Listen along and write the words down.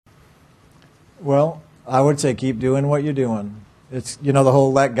Well, I would say keep doing what you're doing. It's, the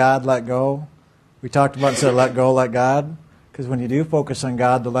whole let God, let go. We talked about and said let go, let God. Because when you do focus on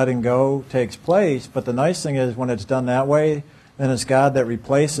God, the letting go takes place. But the nice thing is when it's done that way, then it's God that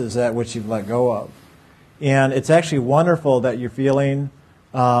replaces that which you've let go of. And it's actually wonderful that you're feeling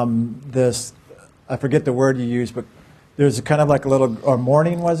this, I forget the word you used, but there's kind of like a little, or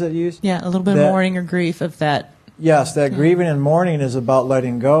mourning was it used? Yeah, a little bit of mourning or grief of that. Yes, that grieving and mourning is about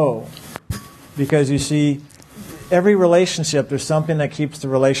letting go. Because you see, every relationship, there's something that keeps the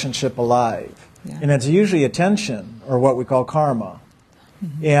relationship alive. Yeah. And it's usually attention, or what we call karma.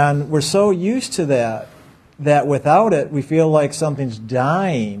 Mm-hmm. And we're so used to that without it, we feel like something's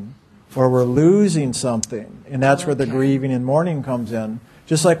dying, or we're losing something. And that's where the grieving and mourning comes in.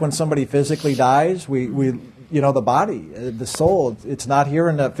 Just like when somebody physically dies, we the body, the soul, it's not here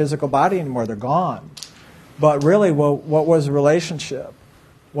in that physical body anymore. They're gone. But really, what was a relationship?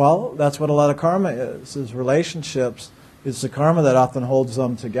 Well, that's what a lot of karma is relationships. It's the karma that often holds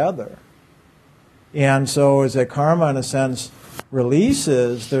them together. And so as that karma, in a sense,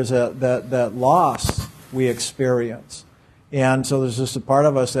 releases, there's that loss we experience. And so there's just a part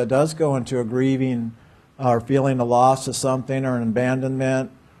of us that does go into a grieving or feeling the loss of something or an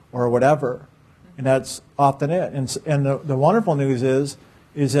abandonment or whatever. And that's often it. And the wonderful news is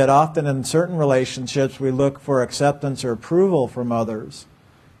that often in certain relationships we look for acceptance or approval from others.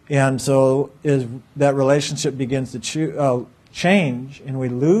 And so as that relationship begins to change and we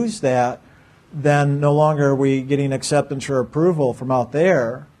lose that, then no longer are we getting acceptance or approval from out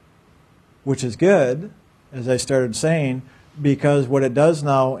there, which is good, as I started saying, because what it does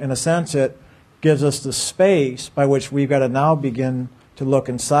now, in a sense, it gives us the space by which we've got to now begin to look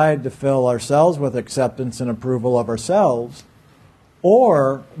inside to fill ourselves with acceptance and approval of ourselves,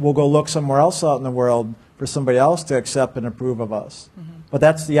 or we'll go look somewhere else out in the world for somebody else to accept and approve of us. Mm-hmm. But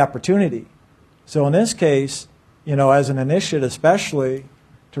that's the opportunity. So in this case, as an initiate especially,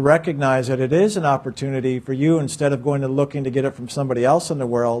 to recognize that it is an opportunity for you, instead of going to looking to get it from somebody else in the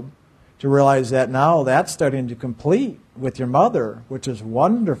world, to realize that now that's starting to complete with your mother, which is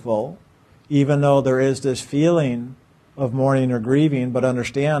wonderful, even though there is this feeling of mourning or grieving, but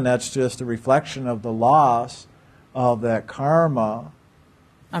understand that's just a reflection of the loss of that karma.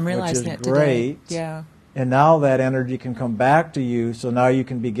 I'm realizing which is it great. Today. Yeah. And now that energy can come back to you, so now you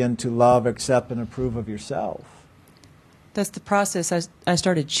can begin to love, accept, and approve of yourself. That's the process I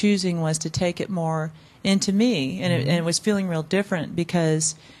started choosing, was to take it more into me. And, it was feeling real different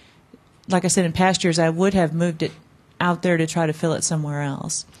because, like I said, in past years, I would have moved it out there to try to fill it somewhere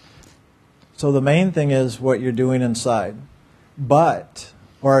else. So the main thing is what you're doing inside. But,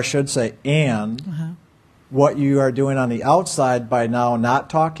 or I should say, what you are doing on the outside by now not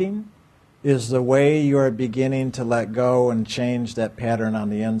talking is the way you are beginning to let go and change that pattern on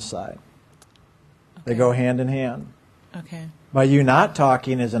the inside. Okay. They go hand in hand. Okay. By you not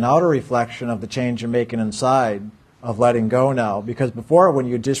talking is an outer reflection of the change you're making inside of letting go now. Because before, when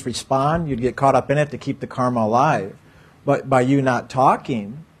you just respond, you'd get caught up in it to keep the karma alive. But by you not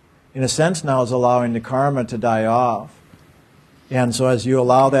talking, in a sense now is allowing the karma to die off. And so as you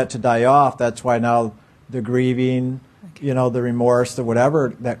allow that to die off, that's why now the grieving, the remorse, the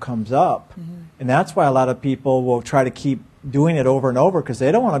whatever that comes up. Mm-hmm. And that's why a lot of people will try to keep doing it over and over, because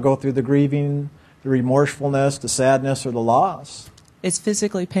they don't want to go through the grieving, the remorsefulness, the sadness, or the loss. It's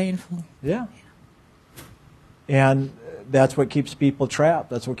physically painful. Yeah. And that's what keeps people trapped.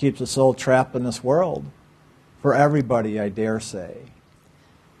 That's what keeps the soul trapped in this world. For everybody, I dare say.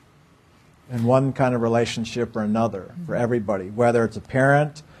 In one kind of relationship or another. For everybody. Whether it's a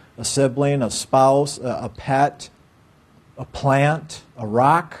parent, a sibling, a spouse, a pet, a plant, a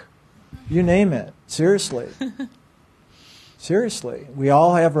rock. You name it. Seriously. Seriously. We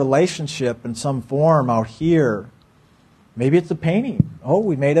all have a relationship in some form out here. Maybe it's a painting. Oh,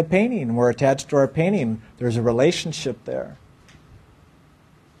 we made a painting. We're attached to our painting. There's a relationship there.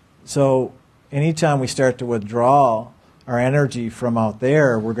 So anytime we start to withdraw our energy from out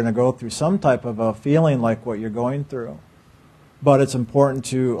there, we're going to go through some type of a feeling like what you're going through. But it's important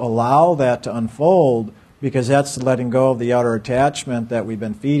to allow that to unfold, because that's letting go of the outer attachment that we've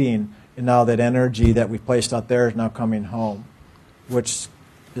been feeding, and now that energy that we placed out there is now coming home, which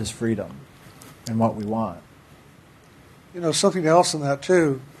is freedom and what we want. Something else in that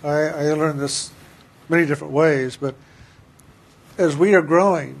too, I learned this many different ways, but as we are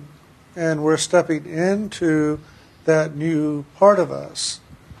growing and we're stepping into that new part of us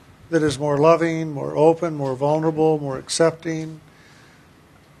that is more loving, more open, more vulnerable, more accepting,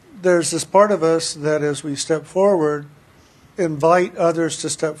 there's this part of us that as we step forward, invite others to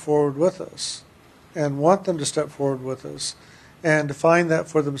step forward with us and want them to step forward with us and to find that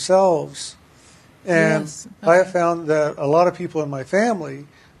for themselves And Yes. I have Okay. found that a lot of people in my family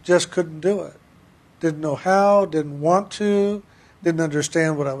just couldn't do it. Didn't know how, didn't want to, didn't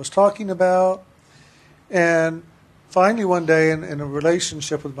understand what I was talking about. And finally, one day in a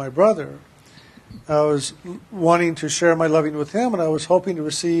relationship with my brother, I was wanting to share my loving with him, and I was hoping to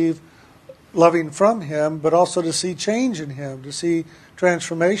receive loving from him, but also to see change in him, to see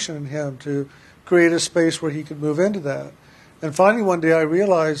transformation in him, to create a space where he could move into that. And finally, one day I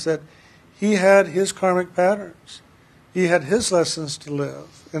realized that he had his karmic patterns. He had his lessons to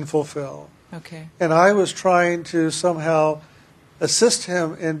live and fulfill. Okay. And I was trying to somehow assist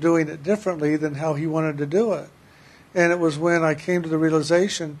him in doing it differently than how he wanted to do it. And it was when I came to the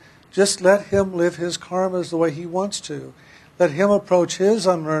realization, just let him live his karmas the way he wants to. Let him approach his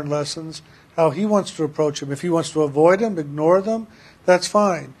unlearned lessons how he wants to approach them. If he wants to avoid them, ignore them, that's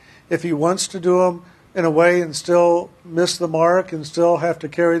fine. If he wants to do them in a way and still miss the mark and still have to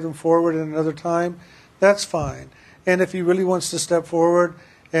carry them forward in another time, that's fine. And if he really wants to step forward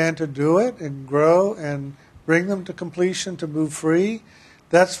and to do it and grow and bring them to completion, to move free,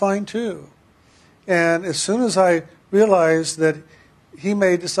 that's fine too. And as soon as I realized that he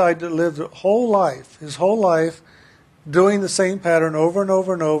may decide to live the whole life, his whole life, doing the same pattern over and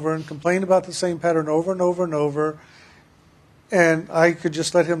over and over and complain about the same pattern over and over and over, and I could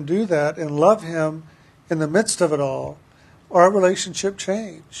just let him do that and love him in the midst of it all, our relationship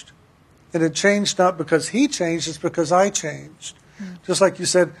changed. And it changed not because he changed, it's because I changed. Just like you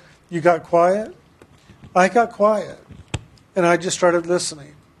said, you got quiet. I got quiet. And I just started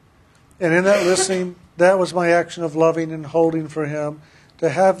listening. And in that listening, that was my action of loving and holding for him to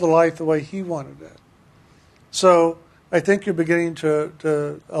have the life the way he wanted it. So I think you're beginning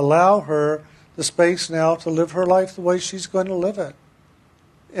to allow her the space now to live her life the way she's going to live it.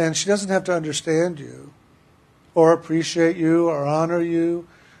 And she doesn't have to understand you or appreciate you or honor you.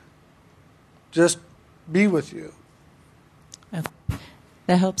 Just be with you.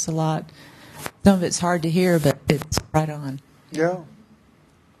 That helps a lot. Some of it's hard to hear, but it's right on. Yeah.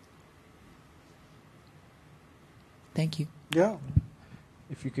 Thank you. Yeah.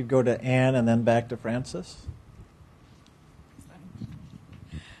 If you could go to Anne and then back to Francis.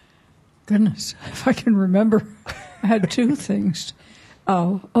 Goodness, if I can remember, I had two things.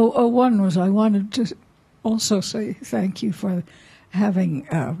 One was I wanted to also say thank you for having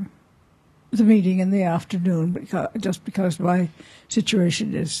the meeting in the afternoon, because my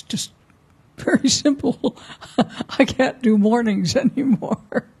situation is just very simple. I can't do mornings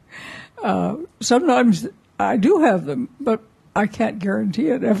anymore. Sometimes I do have them, but I can't guarantee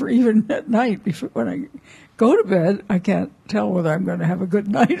it ever, even at night. When I go to bed, I can't tell whether I'm going to have a good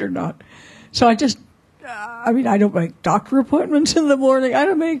night or not. So I just, I don't make doctor appointments in the morning.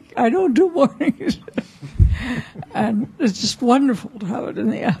 I don't do mornings. And it's just wonderful to have it in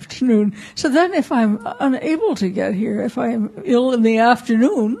the afternoon. So then if I'm unable to get here, if I'm ill in the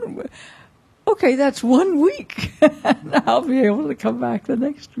afternoon, okay, that's 1 week. I'll be able to come back the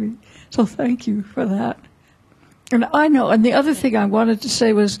next week. So thank you for that. And I know, and the other thing I wanted to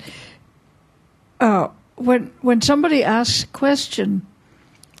say was, when somebody asks a question,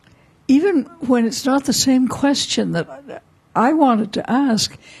 even when it's not the same question that I wanted to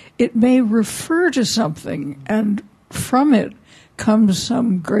ask, it may refer to something, and from it comes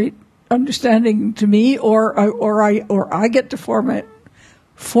some great understanding to me, or I get to formulate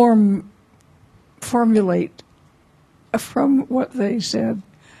from what they said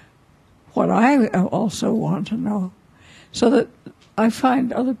what I also want to know, so that I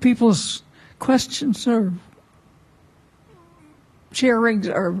find other people's questions or sharings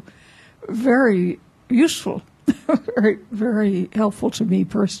are very useful, very, very helpful to me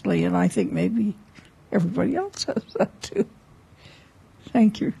personally, and I think maybe everybody else has that too.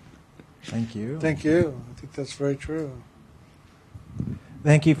 Thank you. Thank you. Thank you. I think that's very true.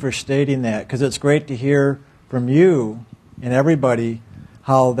 Thank you for stating that, because it's great to hear from you and everybody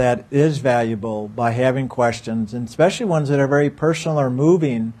how that is valuable by having questions, and especially ones that are very personal or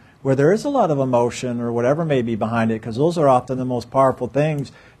moving, where there is a lot of emotion or whatever may be behind it, because those are often the most powerful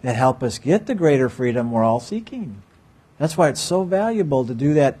things that help us get the greater freedom we're all seeking. That's why it's so valuable to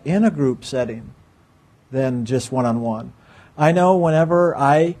do that in a group setting than just one-on-one. I know whenever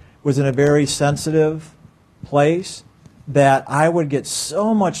I was in a very sensitive place, that I would get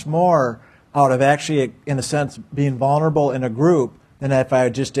so much more out of actually, in a sense, being vulnerable in a group than if I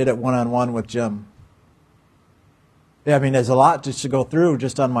just did it one-on-one with Jim. I mean, there's a lot just to go through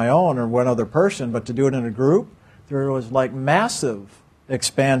just on my own or one other person, but to do it in a group, there was like massive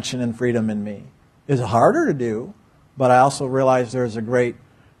expansion and freedom in me. It's harder to do, but I also realized there's a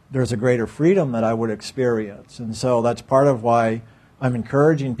greater freedom that I would experience. And so that's part of why I'm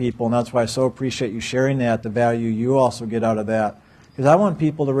encouraging people, and that's why I so appreciate you sharing that, the value you also get out of that. Because I want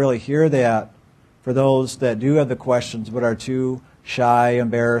people to really hear that, for those that do have the questions but are too shy,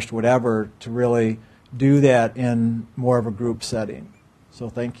 embarrassed, whatever, to really do that in more of a group setting. So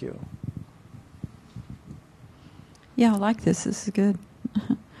thank you. Yeah, I like this. This is good.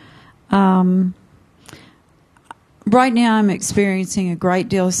 Right now, I'm experiencing a great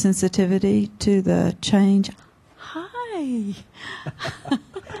deal of sensitivity to the change. Hi.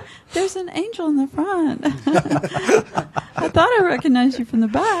 There's an angel in the front. I thought I recognized you from the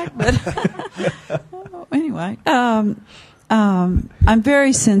back, but anyway. I'm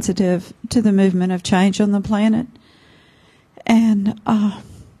very sensitive to the movement of change on the planet. And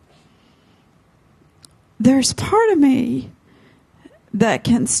there's part of me that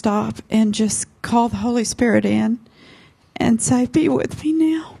can stop and just call the Holy Spirit in and say, be with me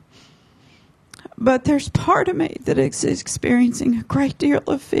now. But there's part of me that is experiencing a great deal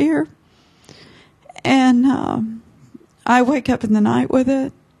of fear. And I wake up in the night with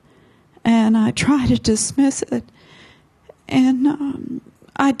it, and I try to dismiss it. And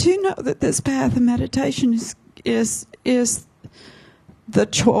I do know that this path of meditation is the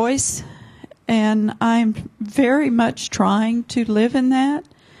choice, and I'm very much trying to live in that.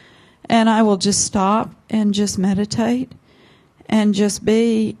 And I will just stop and just meditate and just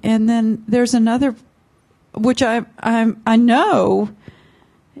be. And then there's another, which I know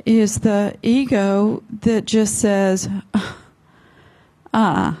is the ego that just says,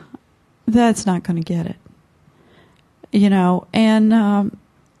 that's not going to get it. You know, and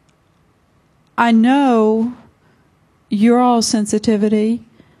I know your all sensitivity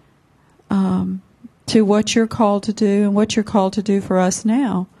to what you're called to do and what you're called to do for us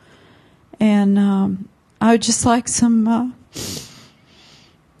now. And I would just like some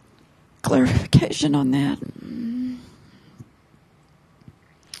clarification on that.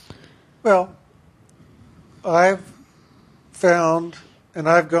 Well, I've found, and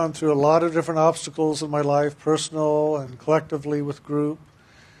I've gone through a lot of different obstacles in my life, personal and collectively with group,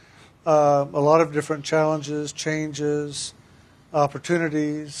 a lot of different challenges, changes,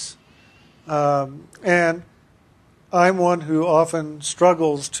 opportunities, and I'm one who often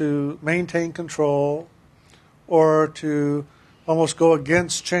struggles to maintain control or to almost go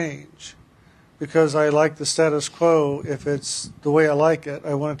against change, because I like the status quo. If it's the way I like it,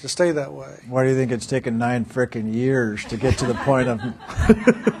 I want it to stay that way. Why do you think it's taken 9 frickin' years to get to the point of...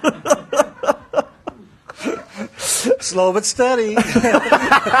 Slow but steady.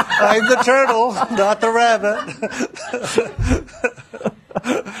 I'm the turtle, not the rabbit.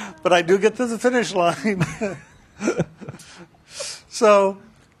 But I do get to the finish line. So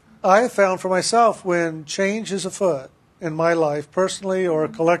I have found for myself, when change is afoot in my life, personally or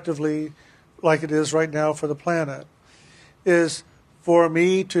collectively, like it is right now for the planet, is for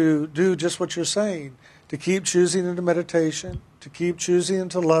me to do just what you're saying, to keep choosing into meditation, to keep choosing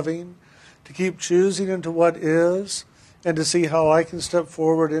into loving, to keep choosing into what is, and to see how I can step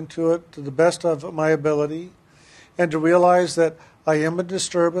forward into it to the best of my ability, and to realize that I am a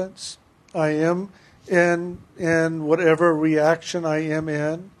disturbance, I am in whatever reaction I am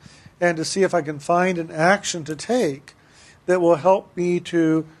in, and to see if I can find an action to take that will help me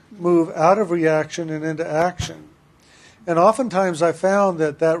to move out of reaction and into action. And oftentimes I found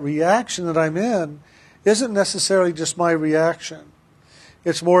that that reaction that I'm in isn't necessarily just my reaction.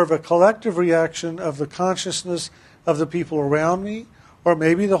 It's more of a collective reaction of the consciousness of the people around me, or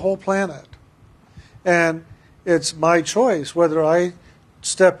maybe the whole planet. And it's my choice whether I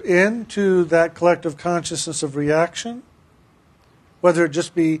step into that collective consciousness of reaction, whether it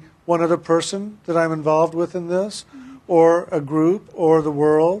just be one other person that I'm involved with in this, or a group, or the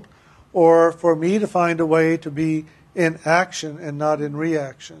world, or for me to find a way to be in action and not in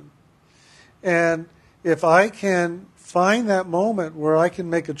reaction. And if I can find that moment where I can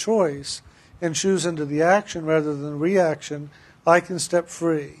make a choice and choose into the action rather than reaction, I can step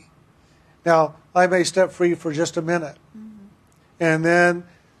free. Now, I may step free for just a minute, and then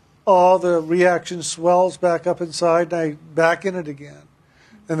all the reaction swells back up inside, and I back in it again.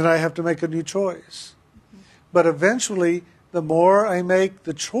 And then I have to make a new choice. But eventually, the more I make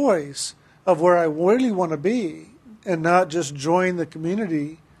the choice of where I really want to be and not just join the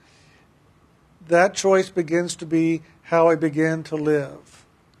community, that choice begins to be how I begin to live.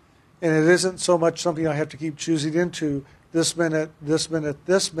 And it isn't so much something I have to keep choosing into this minute, this minute,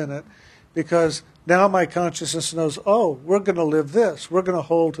 this minute, because now my consciousness knows, oh, we're going to live this. We're going to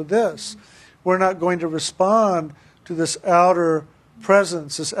hold to this. We're not going to respond to this outer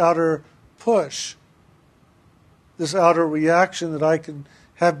presence, this outer push, this outer reaction that I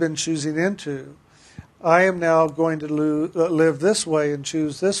have been choosing into. I am now going to live this way and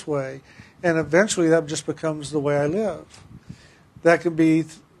choose this way. And eventually that just becomes the way I live. That can be,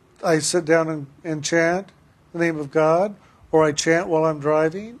 I sit down and chant the name of God, or I chant while I'm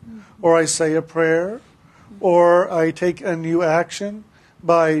driving, or I say a prayer, or I take a new action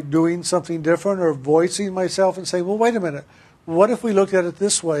by doing something different or voicing myself and say, well, wait a minute. What if we looked at it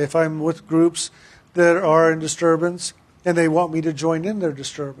this way? If I'm with groups that are in disturbance and they want me to join in their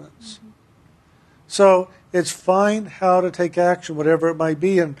disturbance. So it's find how to take action, whatever it might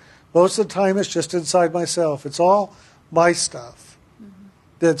be. And most of the time it's just inside myself. It's all my stuff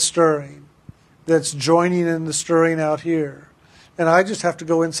that's stirring, that's joining in the stirring out here. And I just have to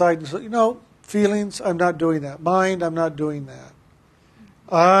go inside and say, feelings, I'm not doing that. Mind, I'm not doing that.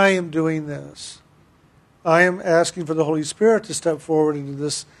 I am doing this. I am asking for the Holy Spirit to step forward into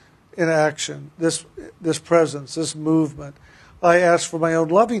this in action, this presence, this movement. I ask for my own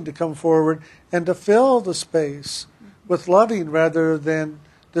loving to come forward and to fill the space with loving rather than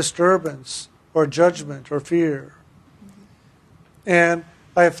disturbance or judgment or fear. And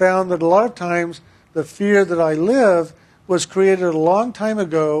I have found that a lot of times the fear that I live was created a long time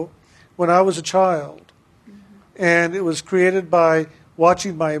ago when I was a child. And it was created by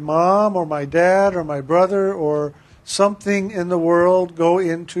watching my mom or my dad or my brother or something in the world go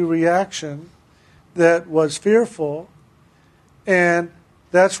into reaction that was fearful, and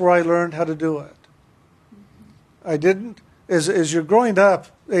that's where I learned how to do it. I didn't, as you're growing up,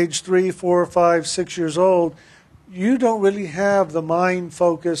 age 3, 4, 5, 6 years old, you don't really have the mind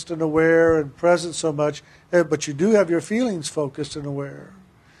focused and aware and present so much, but you do have your feelings focused and aware.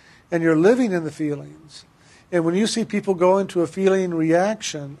 And you're living in the feelings. And when you see people go into a feeling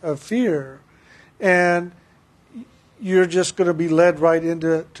reaction of fear, and you're just going to be led right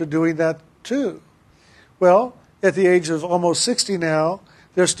into doing that too. Well, at the age of almost 60 now,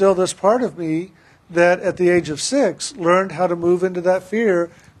 there's still this part of me that at the age of 6 learned how to move into that fear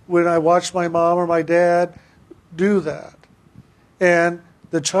when I watched my mom or my dad do that. And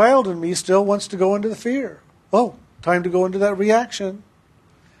the child in me still wants to go into the fear. Oh, time to go into that reaction.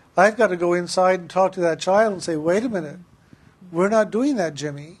 I've got to go inside and talk to that child and say, wait a minute, we're not doing that,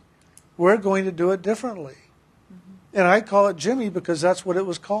 Jimmy. We're going to do it differently. And I call it Jimmy because that's what it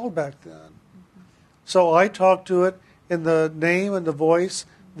was called back then. So I talk to it in the name and the voice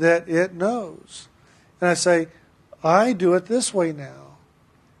that it knows. And I say, I do it this way now.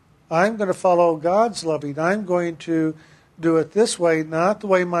 I'm going to follow God's loving. I'm going to do it this way, not the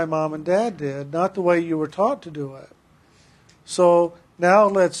way my mom and dad did, not the way you were taught to do it. So now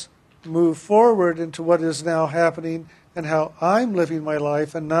let's move forward into what is now happening and how I'm living my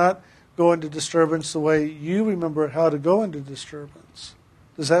life and not go into disturbance the way you remember how to go into disturbance.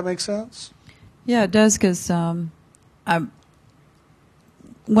 Does that make sense? Yeah, it does, because when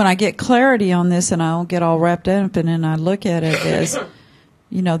I get clarity on this and I don't get all wrapped up in it and I look at it as,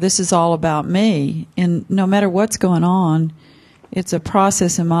 this is all about me. And no matter what's going on, it's a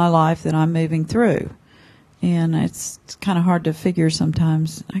process in my life that I'm moving through. And it's kind of hard to figure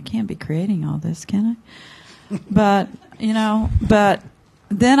sometimes. I can't be creating all this, can I? But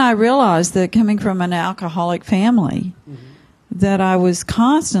then I realized that coming from an alcoholic family, that I was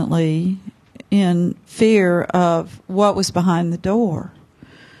constantly in fear of what was behind the door.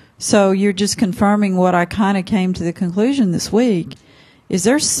 So you're just confirming what I kind of came to the conclusion this week. Is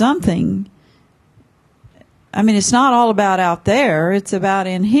there something? I mean, it's not all about out there. It's about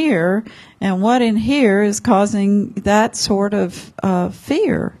in here. And what in here is causing that sort of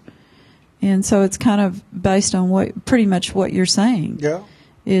fear. And so it's kind of based on pretty much what you're saying. Yeah.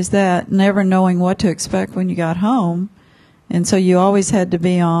 Is that never knowing what to expect when you got home. And so you always had to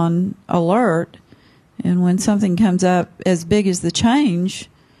be on alert. And when something comes up as big as the change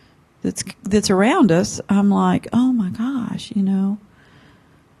that's around us, I'm like, oh my gosh,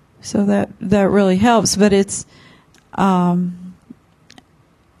 So that really helps. But it's, I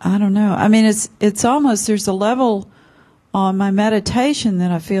don't know. I mean, it's almost, there's a level on my meditation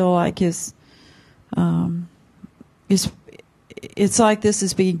that I feel like is it's like this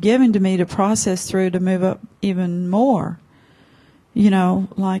is being given to me to process through to move up even more.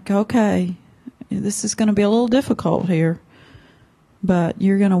 Like, okay, this is going to be a little difficult here, but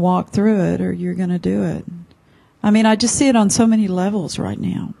you're going to walk through it or you're going to do it. I mean, I just see it on so many levels right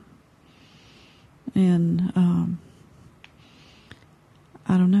now. And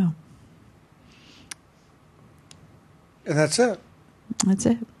I don't know. And that's it. That's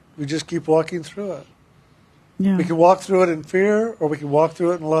it. We just keep walking through it. Yeah. We can walk through it in fear or we can walk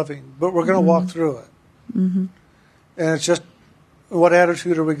through it in loving, but we're going to walk through it. Mm-hmm. And it's just, what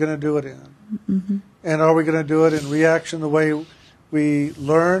attitude are we going to do it in? Mm-hmm. And are we going to do it in reaction the way we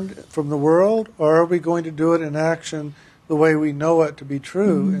learned from the world, or are we going to do it in action the way we know it to be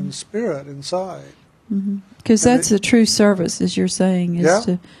true in spirit inside? Because that's the true service, as you're saying,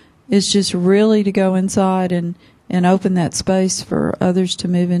 is just really to go inside and open that space for others to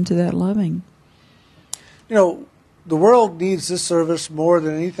move into that loving. You know, the world needs this service more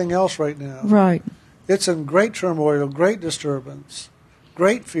than anything else right now. Right. It's in great turmoil, great disturbance,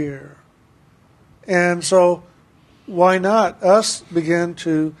 great fear. And so why not us begin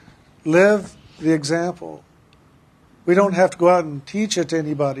to live the example? We don't have to go out and teach it to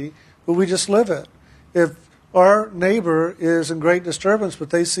anybody, but we just live it. If our neighbor is in great disturbance,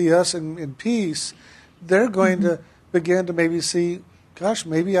 but they see us in peace, they're going to begin to maybe see, gosh,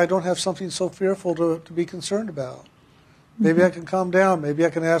 maybe I don't have something so fearful to be concerned about. Maybe I can calm down. Maybe I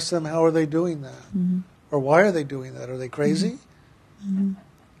can ask them, how are they doing that? Or why are they doing that? Are they crazy?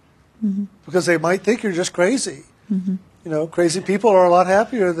 Because they might think you're just crazy. You know, crazy people are a lot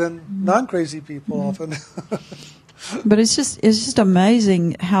happier than non-crazy people often. But it's just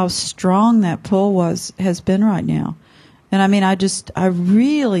amazing how strong that pull has been right now. And I mean, I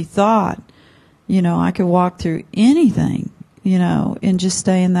really thought, you know, I could walk through anything, you know, and just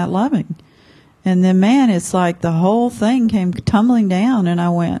stay in that loving. And then, man, it's like the whole thing came tumbling down, and I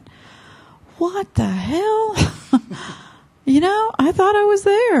went, what the hell? You know, I thought I was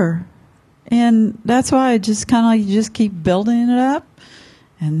there. And that's why I just kind of like, you just keep building it up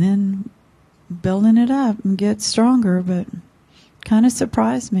and then building it up and get stronger, but kind of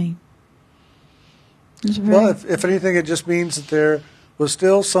surprised me. Well, if anything, it just means that there was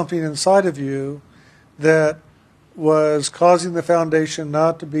still something inside of you that was causing the foundation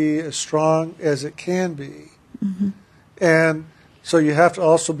not to be as strong as it can be. And so you have to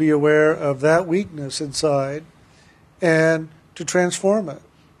also be aware of that weakness inside and to transform it.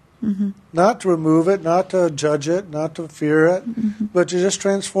 Not to remove it, not to judge it, not to fear it, but to just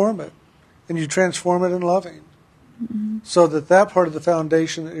transform it. And you transform it in loving. So that part of the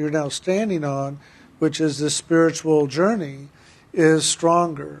foundation that you're now standing on, which is this spiritual journey, is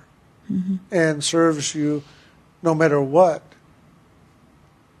stronger and serves you no matter what.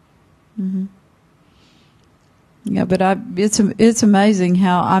 Yeah, but it's amazing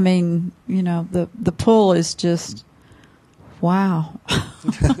how, I mean, you know, the pull is just, wow.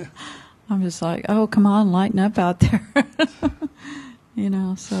 I'm just like, oh, come on, lighten up out there. You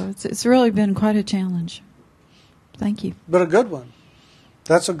know, so it's really been quite a challenge. Thank you. But a good one.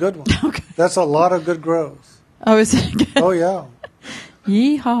 That's a good one. Okay. That's a lot of good growth. Oh, is it good? Oh, yeah.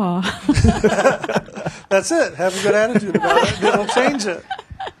 Yeehaw. That's it. Have a good attitude about it. It'll change it.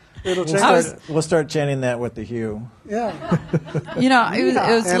 It'll change it. We'll start chanting that with the hue. Yeah. You know, it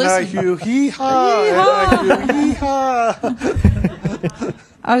was And listening. I hew hee-haw. And I hew hee-haw.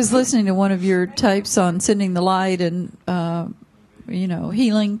 I was listening to one of your tapes on sending the light and, you know,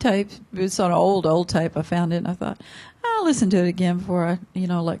 healing tapes. It's on an old tape. I found it and I thought, I'll listen to it again before I, you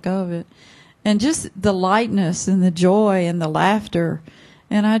know, let go of it. And just the lightness and the joy and the laughter.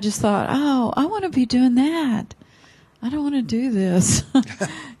 And I just thought, oh, I want to be doing that. I don't want to do this.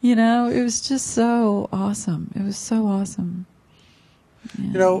 You know, it was just so awesome. It was so awesome. Yeah.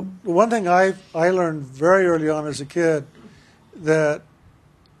 You know, the one thing I learned very early on as a kid, that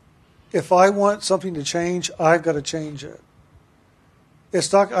if I want something to change, I've got to change it.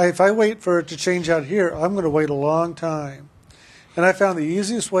 It's not, if I wait for it to change out here, I'm going to wait a long time. And I found the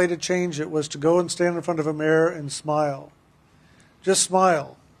easiest way to change it was to go and stand in front of a mirror and smile. Just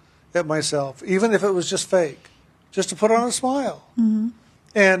smile at myself, even if it was just fake. Just to put on a smile.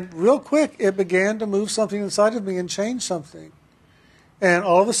 And real quick, it began to move something inside of me and change something. And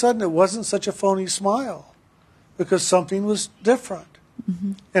all of a sudden, it wasn't such a phony smile because something was different.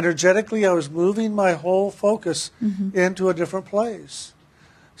 Energetically, I was moving my whole focus into a different place.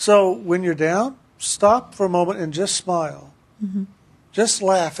 So when you're down, stop for a moment and just smile. Just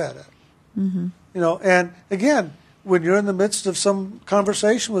laugh at it. You know, and again, when you're in the midst of some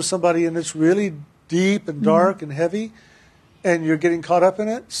conversation with somebody and it's really deep and dark and heavy, and you're getting caught up in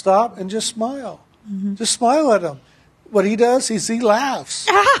it, stop and just smile. Just smile at him. What he does is he laughs.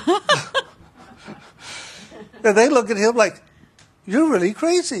 And they look at him like, you're really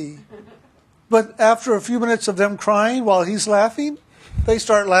crazy. But after a few minutes of them crying while he's laughing, they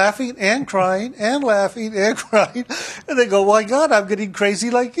start laughing and crying and laughing and crying. And they go, my God, I'm getting crazy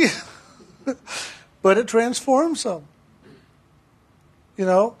like you. But it transforms them. You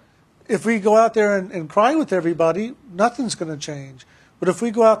know, if we go out there and cry with everybody, nothing's going to change. But if we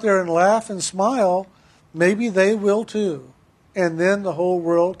go out there and laugh and smile, maybe they will too. And then the whole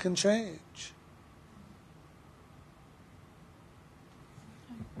world can change.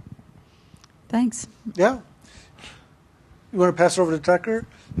 Thanks. Yeah. You want to pass it over to Tucker?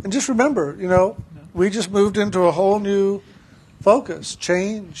 And just remember, we just moved into a whole new focus,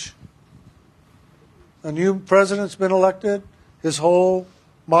 change. A new president's been elected. His whole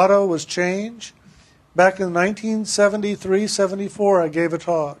motto was change. Back in 1973-74, I gave a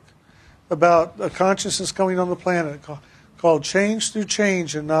talk about a consciousness coming on the planet called Change Through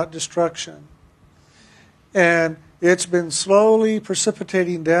Change and Not Destruction. And it's been slowly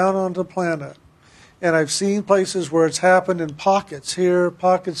precipitating down onto the planet. And I've seen places where it's happened in pockets here,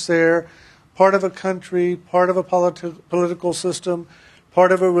 pockets there, part of a country, part of a political system,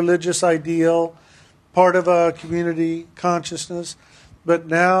 part of a religious ideal, part of a community consciousness. But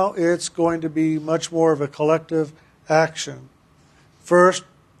now it's going to be much more of a collective action. First,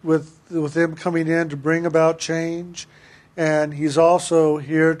 with him coming in to bring about change, and he's also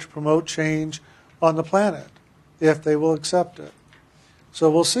here to promote change on the planet, if they will accept it. So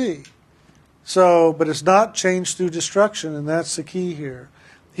we'll see. But it's not change through destruction, and that's the key here.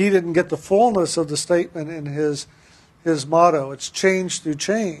 He didn't get the fullness of the statement in his motto. It's change through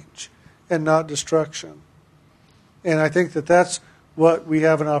change and not destruction. And I think that's what we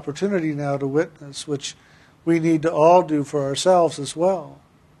have an opportunity now to witness, which we need to all do for ourselves as well.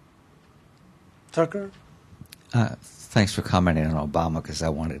 Tucker? Thanks for commenting on Obama, because I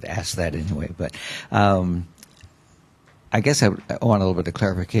wanted to ask that anyway. But I guess I want a little bit of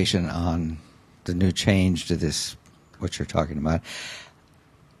clarification on the new change to this, what you're talking about.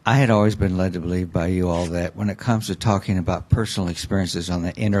 I had always been led to believe by you all that when it comes to talking about personal experiences on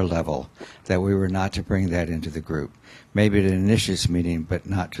the inner level, that we were not to bring that into the group. Maybe at an initiates meeting, but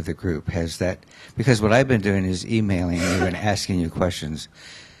not to the group. Has that, because what I've been doing is emailing you and asking you questions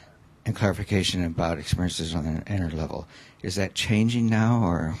and clarification about experiences on the inner level. Is that changing now,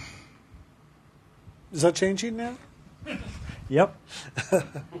 or? Is that changing now? Yep.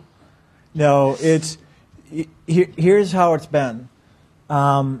 No, here's how it's been.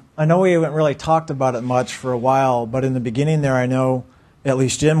 I know we haven't really talked about it much for a while, but in the beginning there, I know at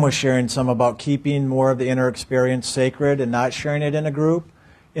least Jim was sharing some about keeping more of the inner experience sacred and not sharing it in a group.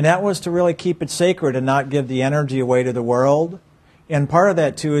 And that was to really keep it sacred and not give the energy away to the world. And part of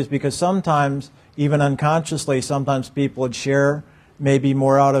that, too, is because sometimes, even unconsciously, sometimes people would share maybe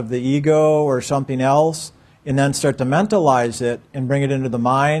more out of the ego or something else, and then start to mentalize it and bring it into the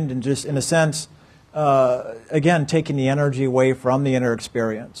mind, and just, in a sense, again, taking the energy away from the inner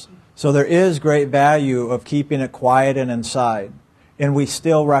experience. So there is great value of keeping it quiet and inside, and we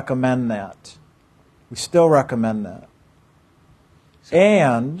still recommend that. We still recommend that.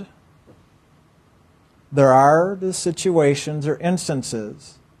 And there are the situations or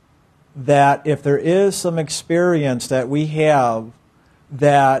instances that if there is some experience that we have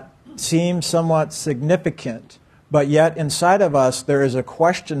that seems somewhat significant, but yet inside of us there is a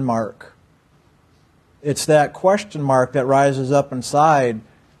question mark. It's that question mark that rises up inside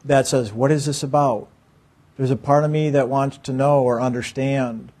that says, what is this about? There's a part of me that wants to know or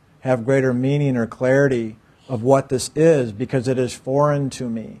understand, have greater meaning or clarity of what this is, because it is foreign to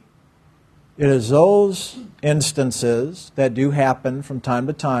me. It is those instances that do happen from time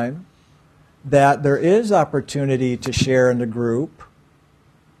to time that there is opportunity to share in the group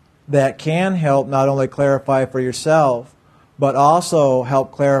that can help not only clarify for yourself, but also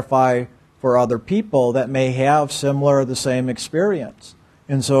help clarify for other people that may have similar or the same experience.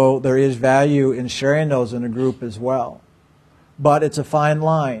 And so there is value in sharing those in a group as well. But it's a fine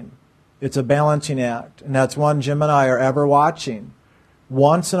line. It's a balancing act. And that's one Jim and I are ever watching.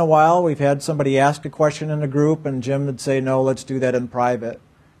 Once in a while, we've had somebody ask a question in a group, and Jim would say, no, let's do that in private.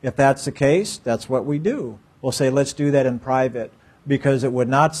 If that's the case, that's what we do. We'll say, let's do that in private, because it would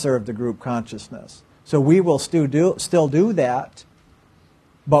not serve the group consciousness. So we will still do that,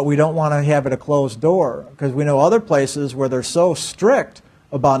 but we don't want to have it a closed door, because we know other places where they're so strict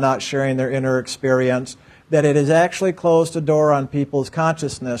about not sharing their inner experience that it has actually closed the door on people's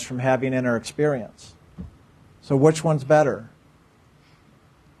consciousness from having inner experience. So which one's better?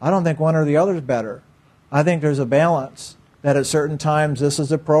 I don't think one or the other is better. I think there's a balance, that at certain times this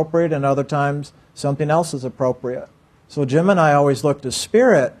is appropriate and other times something else is appropriate. So Jim and I always look to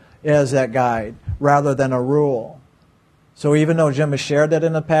spirit as that guide rather than a rule. So even though Jim has shared that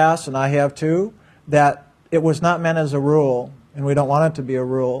in the past, and I have too, that it was not meant as a rule, and we don't want it to be a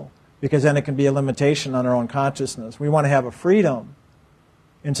rule, because then it can be a limitation on our own consciousness. We want to have a freedom.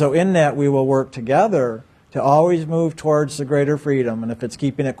 And so in that we will work together to always move towards the greater freedom. And if it's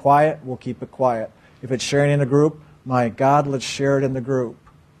keeping it quiet, we'll keep it quiet. If it's sharing in a group, my God, let's share it in the group.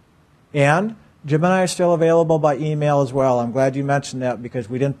 And Jim and I are still available by email as well. I'm glad you mentioned that, because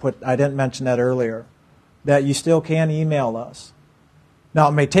I didn't mention that earlier, that you still can email us. Now,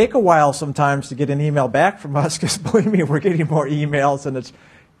 it may take a while sometimes to get an email back from us, because believe me, we're getting more emails, and it's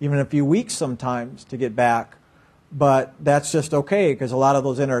even a few weeks sometimes to get back. But that's just okay, because a lot of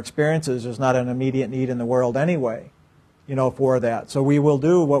those inner experiences, there's not an immediate need in the world anyway, for that. So we will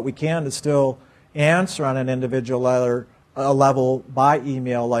do what we can to still answer on an individual level by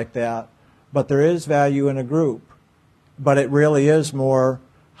email like that. But there is value in a group. But it really is more,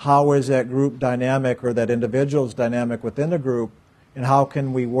 how is that group dynamic or that individual's dynamic within the group, and how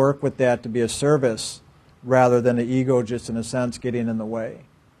can we work with that to be a service rather than the ego just in a sense getting in the way.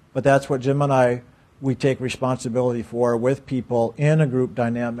 But that's what Jim and I, we take responsibility for with people in a group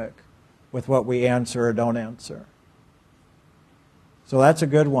dynamic with what we answer or don't answer. So that's a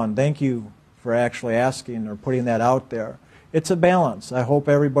good one. Thank you for actually asking or putting that out there. It's a balance. I hope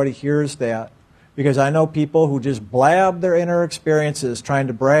everybody hears that, because I know people who just blab their inner experiences trying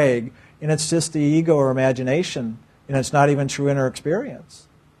to brag, and it's just the ego or imagination, and it's not even true inner experience.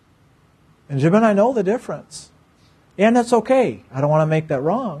 And Jim and I know the difference. And that's okay. I don't want to make that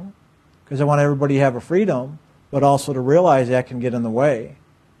wrong, because I want everybody to have a freedom, but also to realize that can get in the way.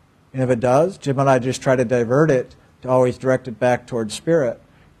 And if it does, Jim and I just try to divert it, to always direct it back towards spirit.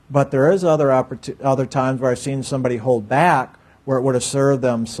 But there is other times where I've seen somebody hold back, where it would have served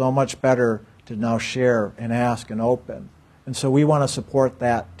them so much better to now share and ask and open. And so we want to support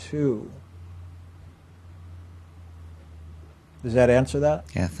that too. Does that answer that?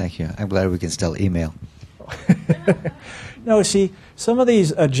 Yeah, thank you. I'm glad we can still email. No, see, some of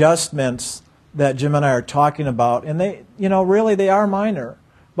these adjustments that Jim and I are talking about, and they, really they are minor,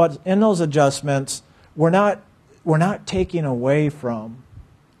 but in those adjustments, we're not taking away from,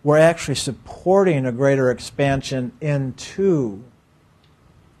 we're actually supporting a greater expansion into.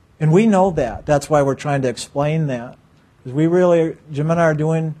 And we know that. That's why we're trying to explain that. Because we really, Jim and I are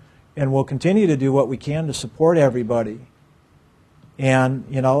doing, and will continue to do what we can to support everybody. And,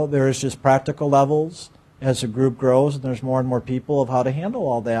 there's just practical levels as the group grows, and there's more and more people of how to handle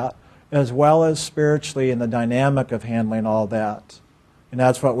all that, as well as spiritually in the dynamic of handling all that. And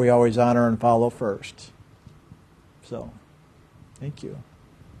that's what we always honor and follow first. So, thank you.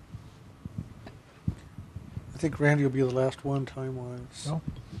 I think Randy will be the last one time-wise. No?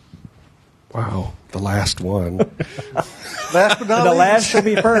 Wow, the last one. Last but not The least. last should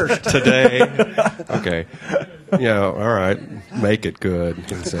be first. Today. Okay. Yeah, all right. Make it good.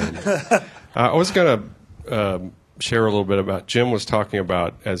 I was going to share a little bit about, Jim was talking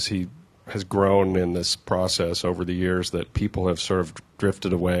about, as he has grown in this process over the years, that people have sort of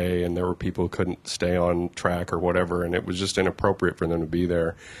drifted away, and there were people who couldn't stay on track or whatever, and it was just inappropriate for them to be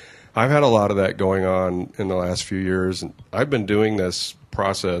there. I've had a lot of that going on in the last few years, and I've been doing this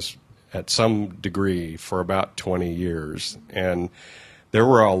process at some degree for about 20 years. And there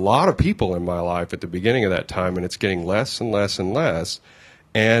were a lot of people in my life at the beginning of that time, and it's getting less and less and less.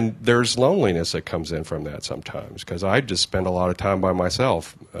 And there's loneliness that comes in from that sometimes, because I just spend a lot of time by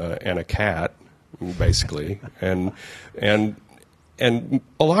myself and a cat, basically. and a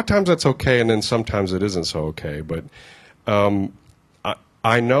lot of times that's okay, and then sometimes it isn't so okay. But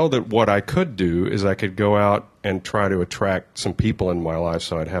I know that what I could do is I could go out and try to attract some people in my life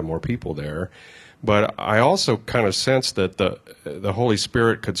so I'd have more people there. But I also kind of sense that the Holy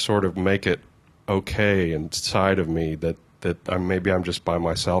Spirit could sort of make it okay inside of me that maybe I'm just by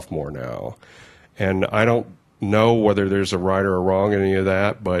myself more now. And I don't know whether there's a right or a wrong in any of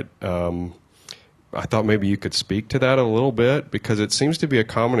that, but I thought maybe you could speak to that a little bit, because it seems to be a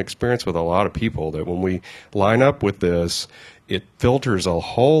common experience with a lot of people that when we line up with this, it filters a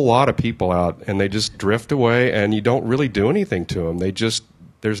whole lot of people out, and they just drift away, and you don't really do anything to them.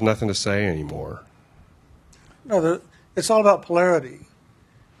 There's nothing to say anymore. No, it's all about polarity.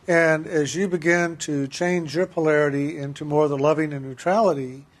 And as you begin to change your polarity into more of the loving and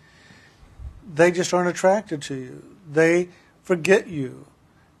neutrality, they just aren't attracted to you. They forget you.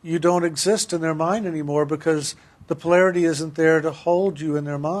 You don't exist in their mind anymore, because the polarity isn't there to hold you in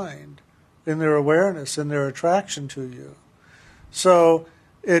their mind, in their awareness, in their attraction to you. So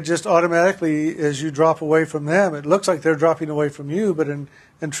it just automatically, as you drop away from them, it looks like they're dropping away from you, but in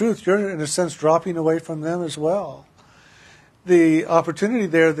truth, you're in a sense dropping away from them as well. The opportunity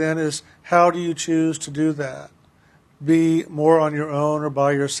there then is, how do you choose to do that? Be more on your own or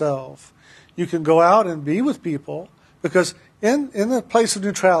by yourself. You can go out and be with people, because in the place of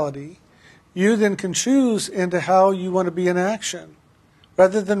neutrality, you then can choose into how you want to be in action.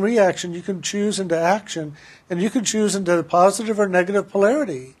 Rather than reaction, you can choose into action, and you can choose into positive or negative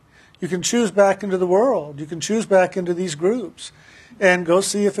polarity. You can choose back into the world. You can choose back into these groups, and go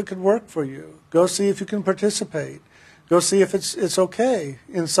see if it could work for you. Go see if you can participate. Go see if it's okay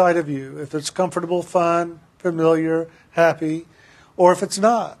inside of you, if it's comfortable, fun, familiar, happy, or if it's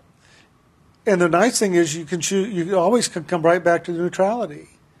not. And the nice thing is you can choose. You always can come right back to neutrality,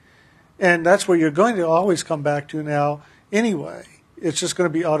 and that's where you're going to always come back to now anyway. It's just going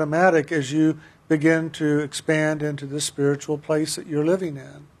to be automatic as you begin to expand into the spiritual place that you're living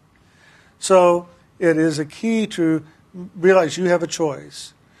in. So it is a key to realize you have a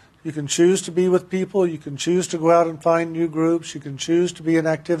choice. You can choose to be with people. You can choose to go out and find new groups. You can choose to be in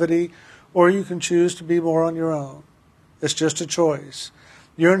activity, or you can choose to be more on your own. It's just a choice.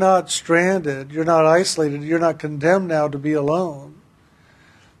 You're not stranded. You're not isolated. You're not condemned now to be alone.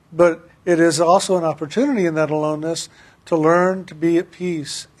 But it is also an opportunity in that aloneness to learn to be at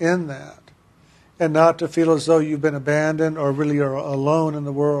peace in that, and not to feel as though you've been abandoned or really are alone in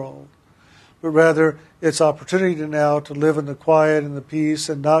the world. But rather, it's opportunity to now to live in the quiet and the peace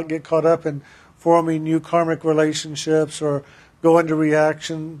and not get caught up in forming new karmic relationships or go into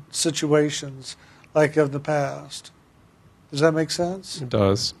reaction situations like of the past. Does that make sense? It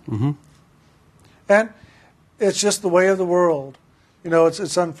does. Mm-hmm. And it's just the way of the world.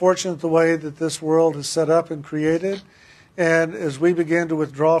 It's unfortunate the way that this world is set up and created. And as we begin to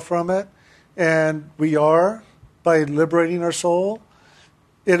withdraw from it, and we are, by liberating our soul,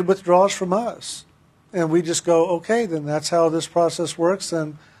 it withdraws from us. And we just go, okay, then that's how this process works,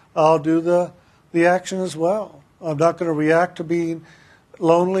 and I'll do the action as well. I'm not going to react to being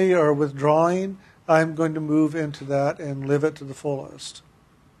lonely or withdrawing. I'm going to move into that and live it to the fullest.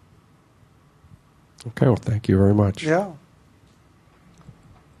 Okay, well, thank you very much. Yeah.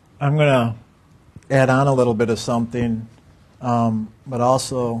 I'm going to add on a little bit of something, but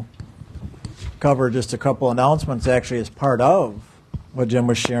also cover just a couple announcements actually as part of what Jim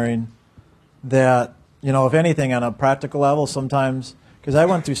was sharing. That, if anything, on a practical level, sometimes, because I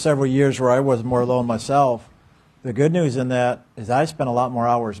went through several years where I was more alone myself, the good news in that is I spent a lot more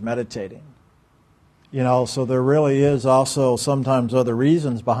hours meditating. So there really is also sometimes other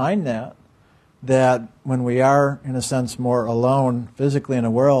reasons behind that when we are, in a sense, more alone physically in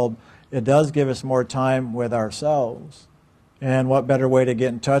the world, it does give us more time with ourselves. And what better way to get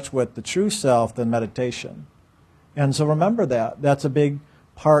in touch with the true self than meditation? And so remember that. That's a big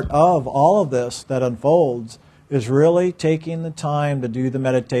part of all of this that unfolds, is really taking the time to do the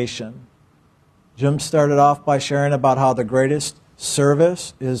meditation. Jim started off by sharing about how the greatest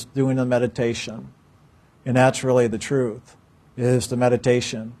service is doing the meditation. And that's really the truth, is the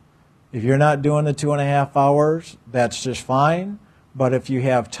meditation. If you're not doing the 2.5 hours, that's just fine. But if you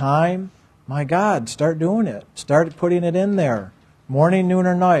have time, my God, start doing it. Start putting it in there. Morning, noon,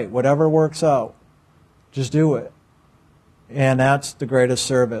 or night, whatever works out. Just do it. And that's the greatest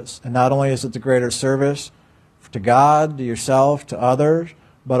service. And not only is it the greatest service to God, to yourself, to others,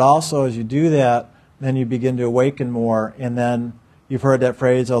 but also as you do that, then you begin to awaken more. And then you've heard that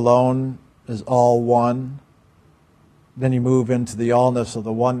phrase, alone is all one. Then you move into the allness of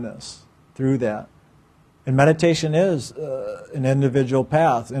the oneness through that. And meditation is an individual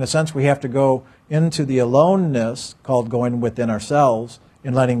path. In a sense, we have to go into the aloneness, called going within ourselves,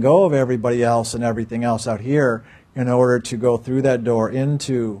 and letting go of everybody else and everything else out here in order to go through that door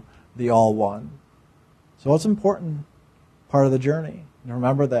into the all one. So it's an important part of the journey. And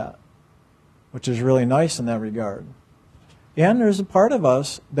remember that, which is really nice in that regard. And there's a part of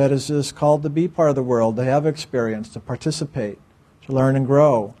us that is just called to be part of the world, to have experience, to participate, to learn and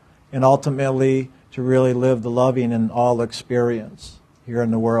grow, and ultimately to really live the loving in all experience here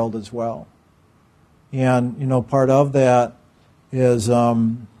in the world as well. And, part of that is,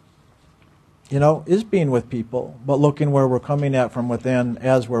 is being with people, but looking where we're coming at from within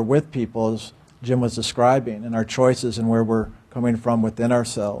as we're with people, as Jim was describing, and our choices and where we're coming from within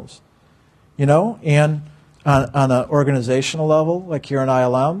ourselves. And on an organizational level, like here in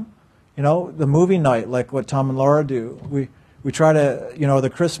ILM, the movie night, like what Tom and Laura do, we try to, the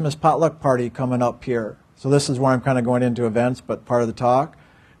Christmas potluck party coming up here. So this is where I'm kind of going into events, but part of the talk.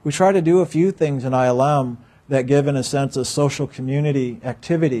 We try to do a few things in ILM that give, in a sense, a social community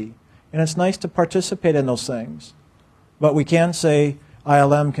activity. And it's nice to participate in those things. But we can't say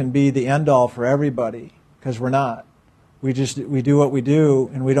ILM can be the end-all for everybody, because we're not. We do what we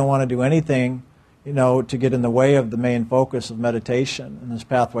do, and we don't want to do anything, to get in the way of the main focus of meditation and this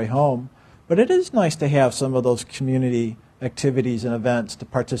pathway home. But it is nice to have some of those community activities and events to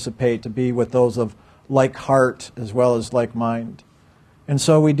participate, to be with those of like heart as well as like mind. And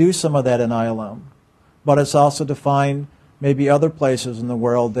so we do some of that in ILM. But it's also to find maybe other places in the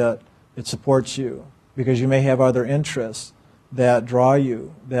world that it supports you, because you may have other interests that draw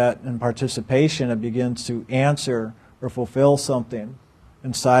you, that in participation it begins to answer or fulfill something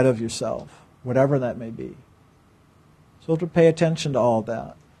inside of yourself, whatever that may be. So to pay attention to all of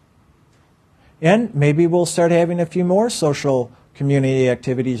that. And maybe we'll start having a few more social community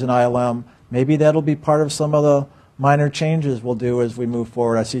activities in ILM. Maybe that'll be part of some of the minor changes we'll do as we move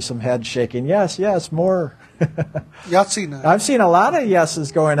forward. I see some heads shaking. Yes, yes, more. Yahtzee night. I've seen a lot of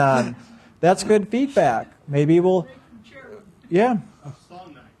yeses going on. That's good feedback. Maybe we'll, yeah.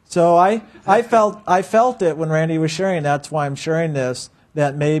 So I felt it when Randy was sharing. That's why I'm sharing this.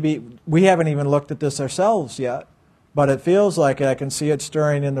 That maybe we haven't even looked at this ourselves yet, but it feels like it. I can see it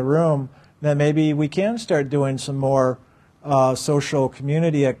stirring in the room. That maybe we can start doing some more social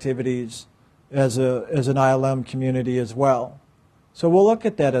community activities as an ILM community as well. So we'll look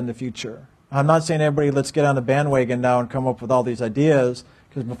at that in the future. I'm not saying everybody let's get on the bandwagon now and come up with all these ideas,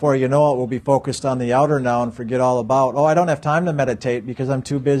 because before you know it, we'll be focused on the outer now and forget all about, oh, I don't have time to meditate because I'm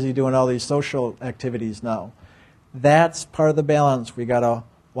too busy doing all these social activities now. That's part of the balance we got to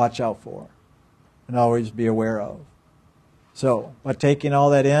watch out for and always be aware of. So, but taking all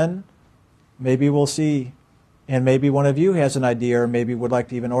that in, maybe we'll see, and maybe one of you has an idea or maybe would like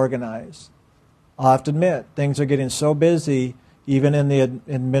to even organize. I'll have to admit, things are getting so busy, even in the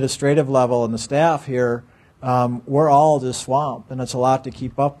administrative level and the staff here, we're all just swamped, and it's a lot to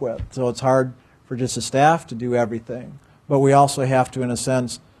keep up with. So it's hard for just the staff to do everything. But we also have to, in a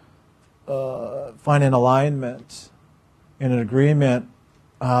sense, find an alignment and an agreement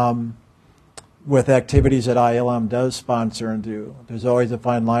with activities that ILM does sponsor and do. There's always a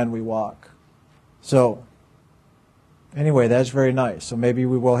fine line we walk. So anyway, that's very nice. So maybe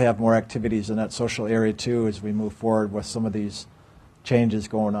we will have more activities in that social area too as we move forward with some of these changes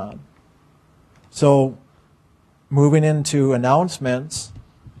going on. So moving into announcements,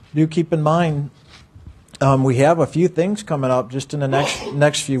 do keep in mind we have a few things coming up just in the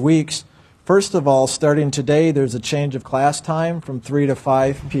next few weeks. First of all, starting today, there's a change of class time from 3 to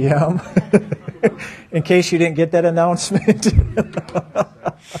 5 p.m. in case you didn't get that announcement.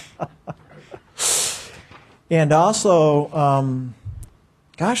 And also,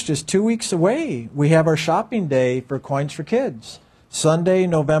 gosh, just 2 weeks away, we have our shopping day for Coins for Kids. Sunday,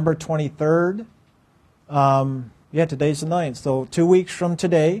 November 23rd. Yeah, today's the 9th. So 2 weeks from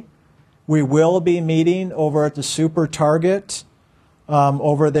today, we will be meeting over at the Super Target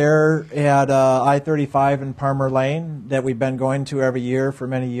over there at I-35 in Palmer Lane that we've been going to every year for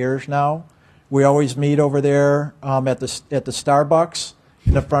many years now. We always meet over there at the Starbucks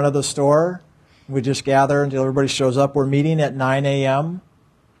in the front of the store. We just gather until everybody shows up. We're meeting at 9 a.m.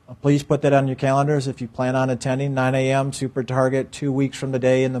 Please put that on your calendars if you plan on attending. 9 a.m. Super Target 2 weeks from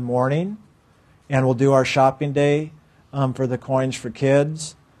today in the morning. And we'll do our shopping day for the Coins for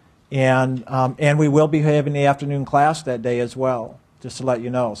Kids. And we will be having the afternoon class that day as well, just to let you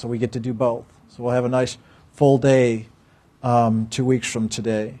know. So we get to do both. So we'll have a nice full day 2 weeks from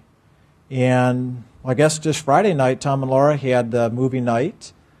today. And I guess just Friday night, Tom and Laura had the movie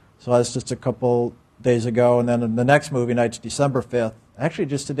night. So that's just a couple days ago. And then the next movie night's December 5th. Actually,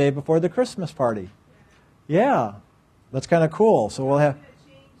 just the day before the Christmas party. Yeah, that's kind of cool. So we'll have...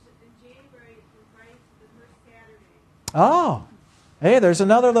 Oh, hey, there's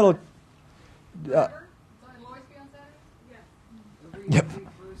another little... Yep.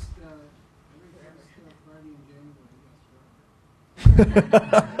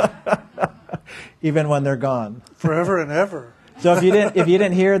 Even when they're gone. Forever and ever. So if you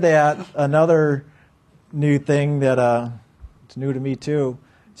didn't hear that, another new thing that it's new to me too,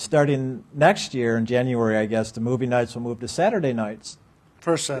 starting next year in January, I guess, the movie nights will move to Saturday nights.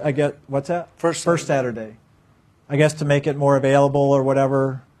 First Saturday. I get what's that? First Saturday. I guess to make it more available or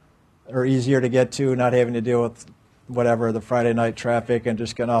whatever, or easier to get to, not having to deal with whatever, the Friday night traffic and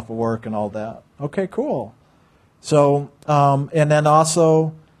just getting off of work and all that. Okay, cool. So, and then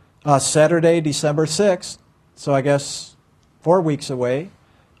also Saturday, December 6th, so I guess 4 weeks away,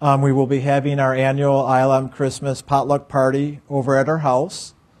 we will be having our annual ILM Christmas potluck party over at our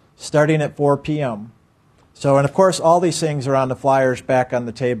house, starting at 4 p.m. So, and of course, all these things are on the flyers back on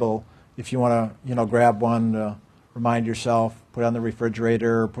the table if you want to, grab one to remind yourself, put it on the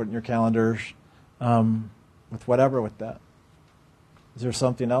refrigerator, or put it in your calendars, with whatever with that. Is there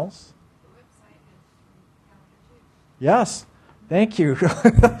something else? Yes. Thank you.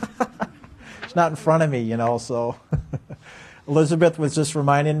 It's not in front of me, so... Elizabeth was just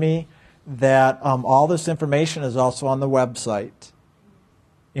reminding me that all this information is also on the website.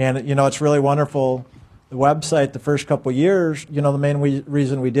 And, it's really wonderful. The website, the first couple years, the main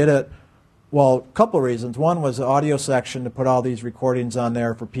reason we did it, well, a couple of reasons. One was the audio section to put all these recordings on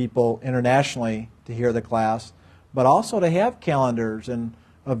there for people internationally to hear the class, but also to have calendars and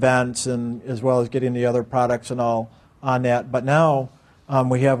events and as well as getting the other products and all on that. But now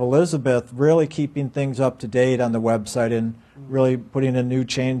we have Elizabeth really keeping things up to date on the website and really putting in new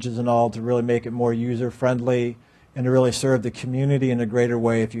changes and all to really make it more user-friendly and to really serve the community in a greater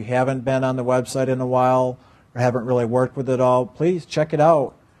way. If you haven't been on the website in a while or haven't really worked with it all, please check it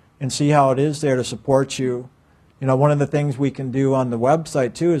out and see how it is there to support you. You know, one of the things we can do on the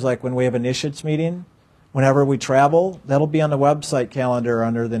website too is like when we have a Nishit's meeting, whenever we travel, that'll be on the website calendar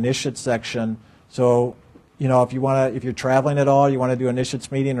under the Nishit's section. So, you know, if you're traveling at all, you want to do a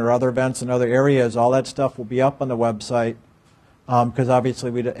Nishit's meeting or other events in other areas, all that stuff will be up on the website. Because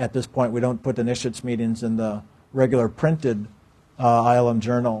obviously, at this point, we don't put the Nishit's meetings in the regular printed ILM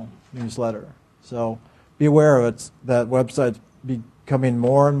Journal newsletter. So be aware of it. That website's becoming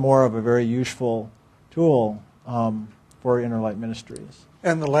more and more of a very useful tool for Inner-Light Ministries.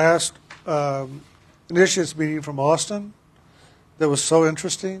 And the last initiates meeting from Austin that was so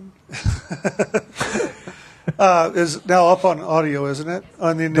interesting is now up on audio, isn't it?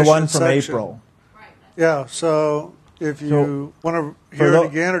 On the initiate The one from section. April. Yeah, so if you want to hear it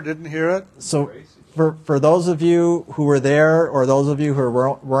again or didn't hear it. So for those of you who were there or those of you who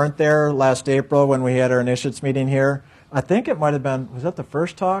weren't there last April when we had our initiates meeting here, I think it might have been, was that the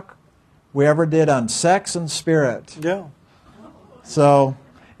first talk we ever did on sex and spirit? Yeah. So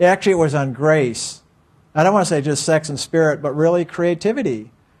actually it was on grace. I don't want to say just sex and spirit, but really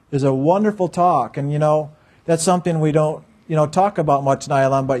creativity is a wonderful talk. And, you know, that's something we don't, talk about much in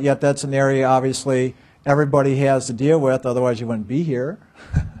ILM, but yet that's an area, obviously, everybody has to deal with, otherwise you wouldn't be here.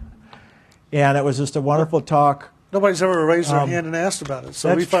 And it was just a wonderful talk. Nobody's ever raised their hand and asked about it, so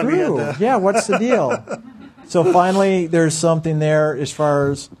That's we finally true. had to. Yeah, what's the deal? So finally, there's something there as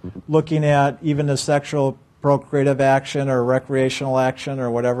far as looking at even the sexual procreative action or recreational action or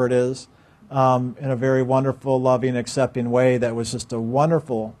whatever it is in a very wonderful, loving, accepting way. That was just a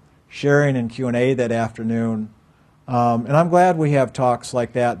wonderful sharing and Q&A that afternoon. And I'm glad we have talks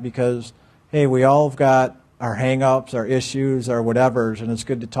like that because, hey, we all have got our hang-ups, our issues, our whatevers, and it's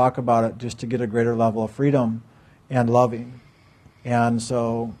good to talk about it just to get a greater level of freedom and loving. And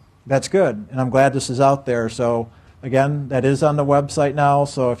so that's good. And I'm glad this is out there. So, again, that is on the website now.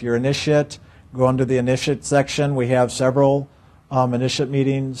 So if you're initiate, go under the initiate section. We have several initiate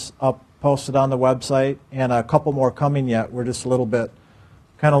meetings up posted on the website and a couple more coming yet. We're just a little bit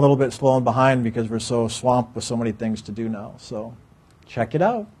slow and behind because we're so swamped with so many things to do now. So check it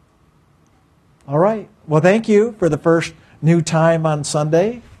out. All right. Well, thank you for the first new time on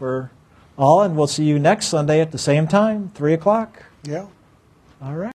Sunday for all, and we'll see you next Sunday at the same time, 3 o'clock. Yeah. All right.